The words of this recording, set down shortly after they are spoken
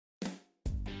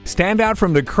Stand out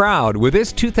from the crowd with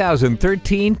this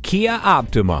 2013 Kia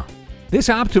Optima. This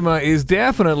Optima is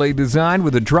definitely designed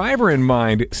with the driver in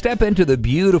mind. Step into the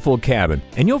beautiful cabin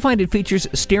and you'll find it features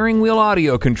steering wheel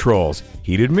audio controls,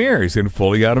 heated mirrors, and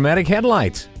fully automatic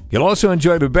headlights. You'll also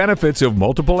enjoy the benefits of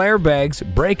multiple airbags,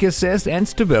 brake assist, and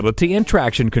stability and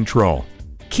traction control.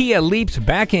 Kia leaps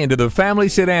back into the family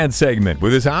sedan segment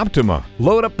with this Optima.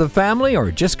 Load up the family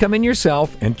or just come in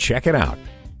yourself and check it out.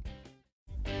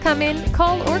 Come in,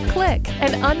 call, or click.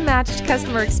 An unmatched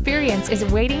customer experience is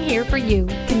waiting here for you.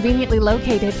 Conveniently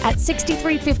located at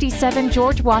 6357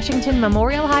 George Washington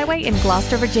Memorial Highway in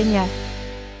Gloucester, Virginia.